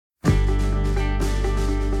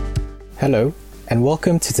Hello, and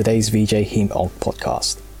welcome to today's VJ Heme Onc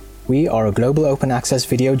podcast. We are a global open access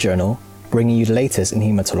video journal bringing you the latest in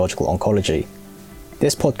hematological oncology.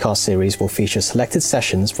 This podcast series will feature selected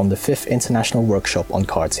sessions from the 5th International Workshop on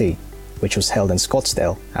CAR-T, which was held in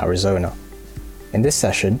Scottsdale, Arizona. In this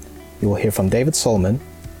session, you will hear from David Solman,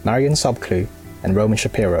 Marian Subclu, and Roman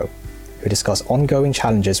Shapiro, who discuss ongoing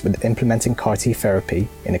challenges with implementing CAR-T therapy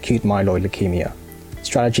in acute myeloid leukemia,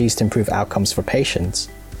 strategies to improve outcomes for patients,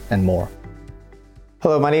 and more.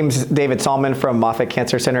 Hello, my name is David Solman from Moffitt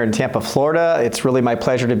Cancer Center in Tampa, Florida. It's really my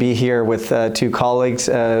pleasure to be here with two colleagues,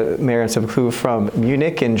 Marian Subclu from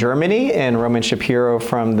Munich in Germany and Roman Shapiro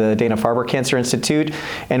from the Dana-Farber Cancer Institute.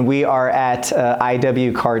 And we are at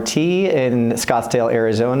iwCAR-T in Scottsdale,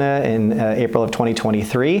 Arizona in April of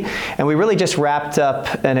 2023. And we really just wrapped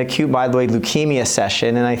up an acute myeloid leukemia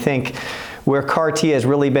session. And I think where CAR-T has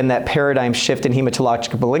really been that paradigm shift in hematologic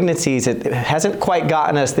malignancies, it hasn't quite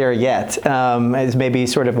gotten us there yet, as maybe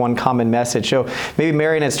sort of one common message. So maybe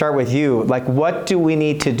Marian, I'd start with you. Like, what do we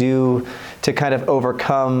need to do to kind of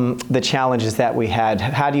overcome the challenges that we had?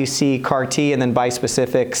 How do you see CAR-T and then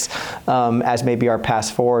bispecifics as maybe our path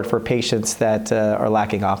forward for patients that are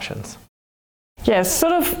lacking options? Yeah, it's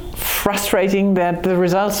sort of frustrating that the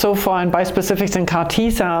results so far in bispecifics and CAR-T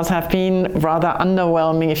cells have been rather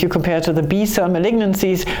underwhelming if you compare to the B-cell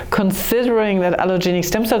malignancies, considering that allogeneic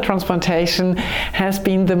stem cell transplantation has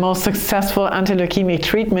been the most successful anti-leukemic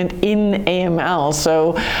treatment in AML.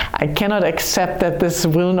 So I cannot accept that this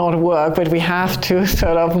will not work, but we have to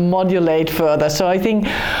sort of modulate further. So I think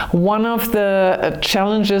one of the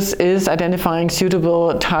challenges is identifying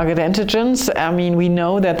suitable target antigens. I mean, we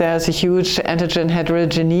know that there's a huge antigen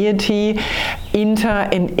heterogeneity inter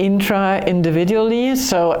and intra individually,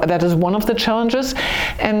 so that is one of the challenges.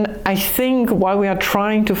 And I think while we are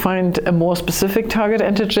trying to find a more specific target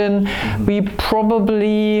antigen, we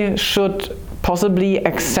probably should possibly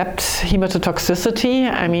accept hematotoxicity.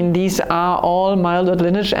 I mean, these are all myeloid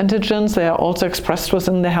lineage antigens. They are also expressed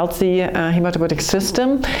within the healthy hematopoietic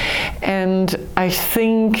system. And I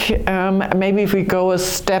think maybe if we go a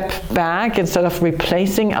step back, instead of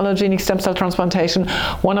replacing allogeneic stem cell transplantation,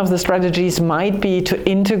 one of the strategies might be to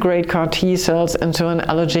integrate CAR-T cells into an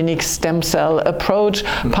allogeneic stem cell approach,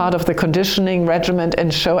 part of the conditioning regimen,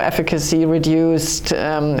 and show efficacy reduced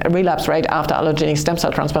relapse rate after allogeneic stem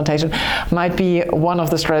cell transplantation might be one of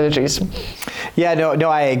the strategies. Yeah, no,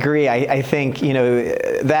 I agree. I think, you know,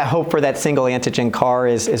 that hope for that single antigen CAR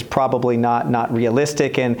is probably not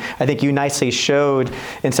realistic. And I think you nicely showed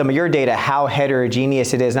in some of your data how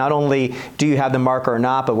heterogeneous it is. Not only do you have the marker or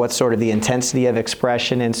not, but what's sort of the intensity of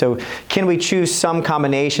expression. And so can we choose some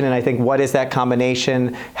combination? And I think what is that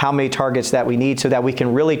combination? How many targets that we need so that we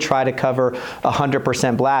can really try to cover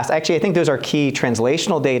 100% blast? Actually, I think those are key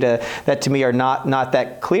translational data that to me are not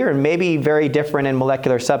that clear and maybe very different in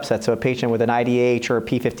molecular subsets. So a patient with an IDH or a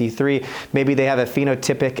P53, maybe they have a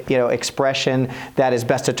phenotypic, expression that is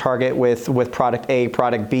best to target with product A,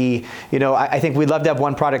 product B. I think we'd love to have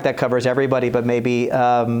one product that covers everybody, but maybe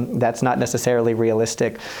that's not necessarily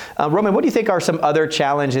realistic. Roman, what do you think are some other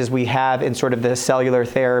challenges we have in sort of the cellular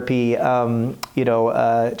therapy,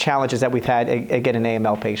 challenges that we've had again in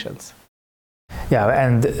AML patients? Yeah,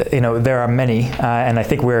 and there are many, and I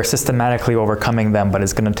think we're systematically overcoming them, but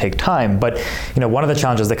it's going to take time. But one of the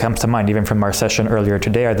challenges that comes to mind, even from our session earlier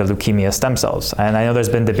today, are the leukemia stem cells. And I know there's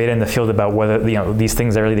been debate in the field about whether these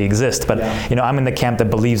things really exist. But I'm in the camp that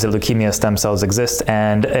believes that leukemia stem cells exist,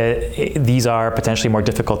 and these are potentially more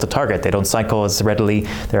difficult to target. They don't cycle as readily.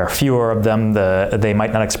 There are fewer of them. They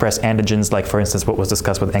might not express antigens, like for instance what was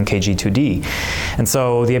discussed with NKG2D. And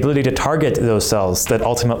so the ability to target those cells that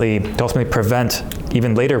ultimately prevent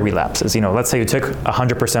even later relapses. Let's say you took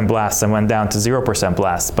 100% blasts and went down to 0%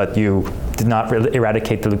 blasts, but you did not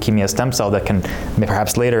eradicate the leukemia stem cell that can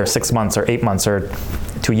perhaps later, 6 months or 8 months or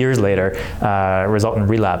 2 years later, result in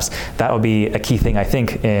relapse. That would be a key thing, I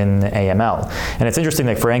think, in AML. And it's interesting,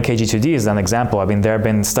 like for NKG2D as an example, I mean, there have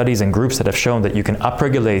been studies and groups that have shown that you can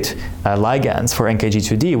upregulate ligands for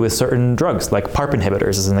NKG2D with certain drugs, like PARP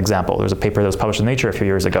inhibitors as an example. There was a paper that was published in Nature a few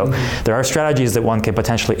years ago. There are strategies that one can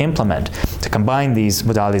potentially implement to combine these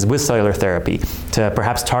modalities with cellular therapy to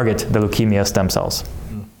perhaps target the leukemia stem cells.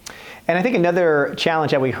 And I think another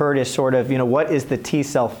challenge that we heard is sort of, what is the T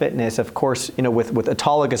cell fitness? Of course, with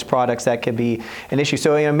autologous products, that could be an issue.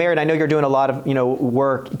 So, Marian, I know you're doing a lot of,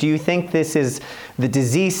 work. Do you think this is the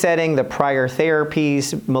disease setting, the prior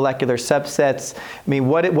therapies, molecular subsets? I mean,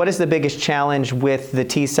 what is the biggest challenge with the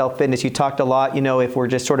T cell fitness? You talked a lot, if we're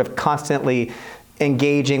just sort of constantly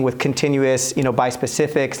engaging with continuous,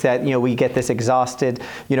 bispecifics, that, we get this exhausted,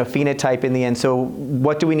 phenotype in the end. So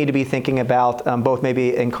what do we need to be thinking about, both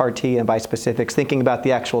maybe in CAR-T and bispecifics, thinking about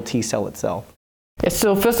the actual T cell itself? Yes,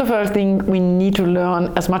 so first of all, I think we need to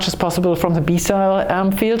learn as much as possible from the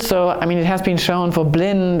B-cell field. So, I mean, it has been shown for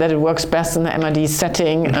BLIN that it works best in the MRD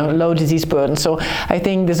setting, low disease burden. So I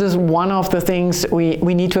think this is one of the things we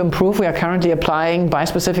need to improve. We are currently applying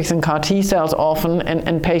bispecifics in CAR-T cells often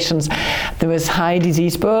in patients with high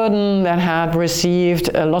disease burden that had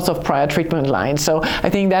received lots of prior treatment lines. So I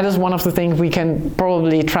think that is one of the things we can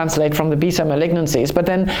probably translate from the B-cell malignancies. But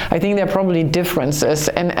then I think there are probably differences.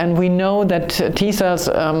 And we know that T cells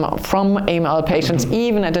from AML patients,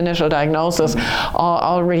 even at initial diagnosis, are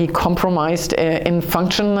already compromised in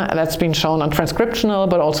function. That's been shown on transcriptional,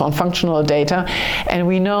 but also on functional data. And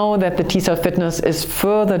we know that the T cell fitness is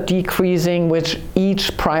further decreasing with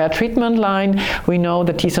each prior treatment line. We know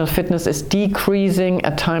the T cell fitness is decreasing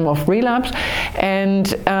at time of relapse.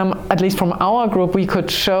 And at least from our group, we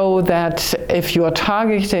could show that if you are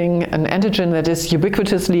targeting an antigen that is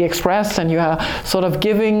ubiquitously expressed and you are sort of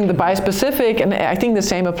giving the bispecific, and I think the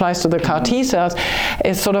same applies to the CAR-T cells,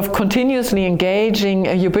 is sort of continuously engaging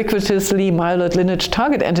a ubiquitously myeloid lineage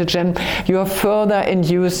target antigen, you are further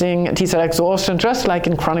inducing T cell exhaustion, just like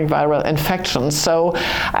in chronic viral infections. So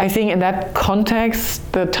I think in that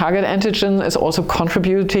context, the target antigen is also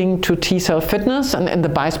contributing to T cell fitness. And in the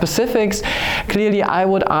bispecifics, clearly I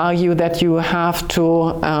would argue that you have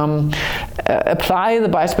to apply the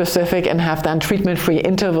bispecific and have then treatment-free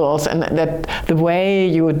intervals, and that the way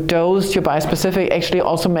you dose your bispecific actually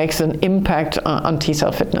also makes an impact on T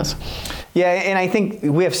cell fitness. Yeah, and I think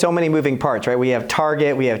we have so many moving parts, right? We have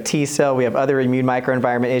target, we have T cell, we have other immune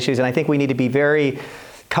microenvironment issues, and I think we need to be very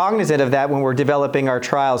cognizant of that when we're developing our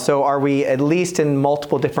trials. So are we at least in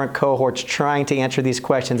multiple different cohorts trying to answer these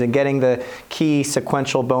questions and getting the key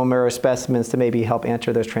sequential bone marrow specimens to maybe help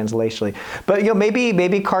answer those translationally? But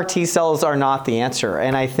maybe CAR T cells are not the answer,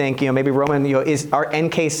 and I think maybe Roman, is our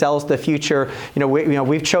NK cells the future?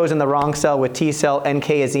 We've chosen the wrong cell with T cell.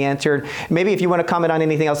 NK is the answer. Maybe if you want to comment on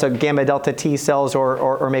anything else, like gamma delta T cells,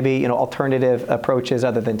 or maybe alternative approaches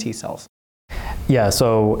other than T cells. Yeah,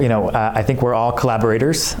 so I think we're all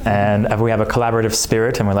collaborators, and we have a collaborative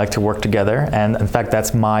spirit, and we like to work together. And in fact,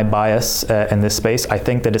 that's my bias in this space. I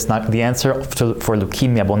think that it's not the answer for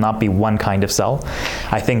leukemia will not be one kind of cell.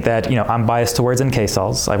 I think that I'm biased towards NK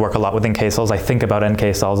cells. I work a lot with NK cells. I think about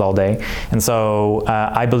NK cells all day, and so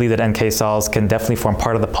I believe that NK cells can definitely form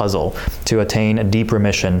part of the puzzle to attain a deep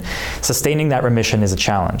remission. Sustaining that remission is a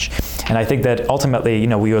challenge, and I think that ultimately,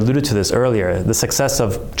 we alluded to this earlier, the success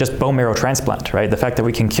of just bone marrow transplant, right? The fact that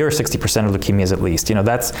we can cure 60% of leukemias at least,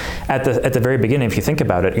 that's at the very beginning. If you think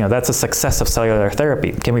about it, that's a success of cellular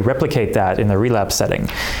therapy. Can we replicate that in the relapse setting?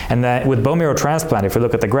 And that with bone marrow transplant, if we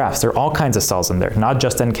look at the graphs, there are all kinds of cells in there, not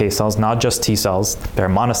just NK cells, not just T cells. There are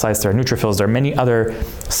monocytes, there are neutrophils, there are many other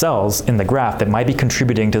cells in the graph that might be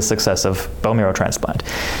contributing to the success of bone marrow transplant.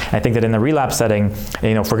 And I think that in the relapse setting,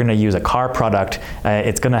 if we're going to use a CAR product,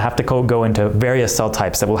 it's going to have to go into various cell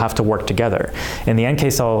types that will have to work together. In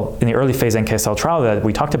the early phase NK cell trial that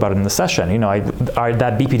we talked about in the session,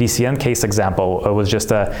 that BPDCN case example was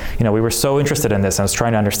just we were so interested in this and was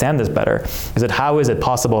trying to understand this better. Is that how is it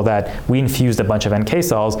possible that we infused a bunch of NK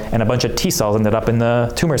cells and a bunch of T cells ended up in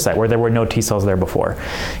the tumor site where there were no T cells there before?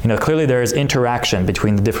 Clearly there is interaction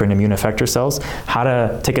between the different immune effector cells. How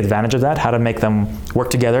to take advantage of that, how to make them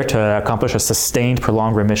work together to accomplish a sustained,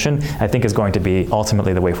 prolonged remission, I think is going to be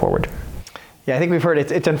ultimately the way forward. Yeah, I think we've heard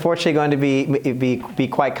it's unfortunately going to be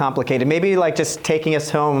quite complicated. Maybe like just taking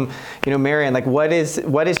us home, Marion, like what is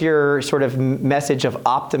your sort of message of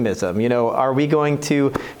optimism? Are we going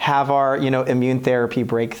to have our immune therapy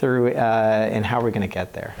breakthrough, and how are we going to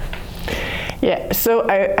get there? Yeah, so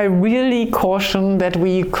I really caution that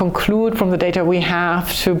we conclude from the data we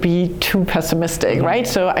have to be too pessimistic, right?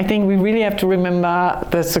 So I think we really have to remember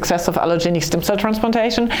the success of allogeneic stem cell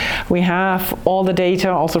transplantation. We have all the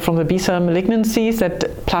data also from the B-cell malignancies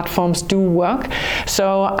that platforms do work.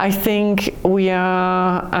 So I think we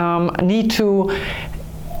need to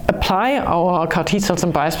apply our CAR-T cells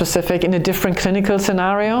and bispecific in a different clinical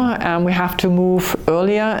scenario. We have to move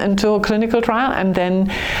earlier into a clinical trial, and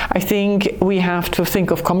then I think we have to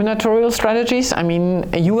think of combinatorial strategies. I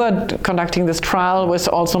mean, you are conducting this trial with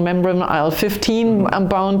also membrane IL-15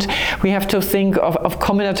 bound. We have to think of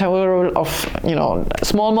combinatorial of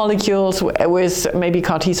small molecules with maybe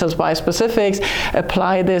CAR-T cells bispecifics,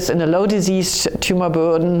 apply this in a low disease tumor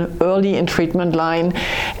burden early in treatment line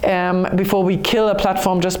before we kill a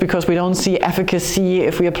platform just because we don't see efficacy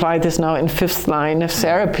if we apply this now in 5th line of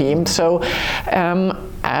therapy. So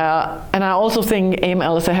And I also think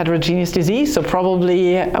AML is a heterogeneous disease, so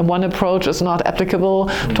probably one approach is not applicable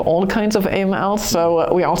to all kinds of AML.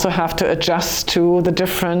 So we also have to adjust to the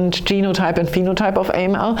different genotype and phenotype of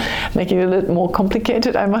AML, making it a little more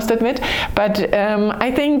complicated, I must admit. But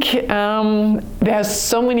I think there are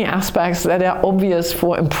so many aspects that are obvious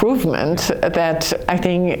for improvement that I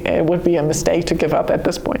think it would be a mistake to give up at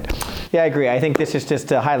this point. Yeah, I agree. I think this is just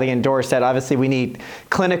highly endorsed that obviously we need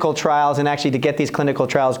clinical trials, and actually to get these clinical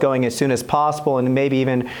trials going as soon as possible, and maybe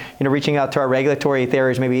even reaching out to our regulatory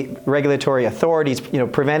authorities, maybe regulatory authorities,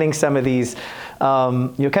 preventing some of these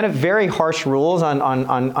kind of very harsh rules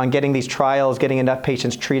on getting these trials, getting enough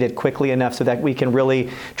patients treated quickly enough so that we can really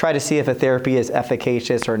try to see if a therapy is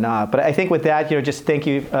efficacious or not. But I think with that, just thank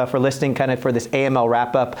you for listening kind of for this AML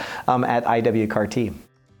wrap-up at iwCAR-T.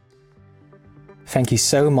 Thank you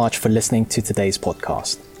so much for listening to today's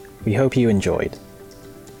podcast. We hope you enjoyed.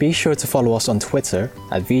 Be sure to follow us on Twitter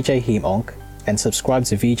at VJHemeOnc and subscribe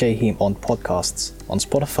to VJ Heme Onc podcasts on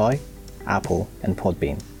Spotify, Apple, and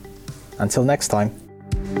Podbean. Until next time.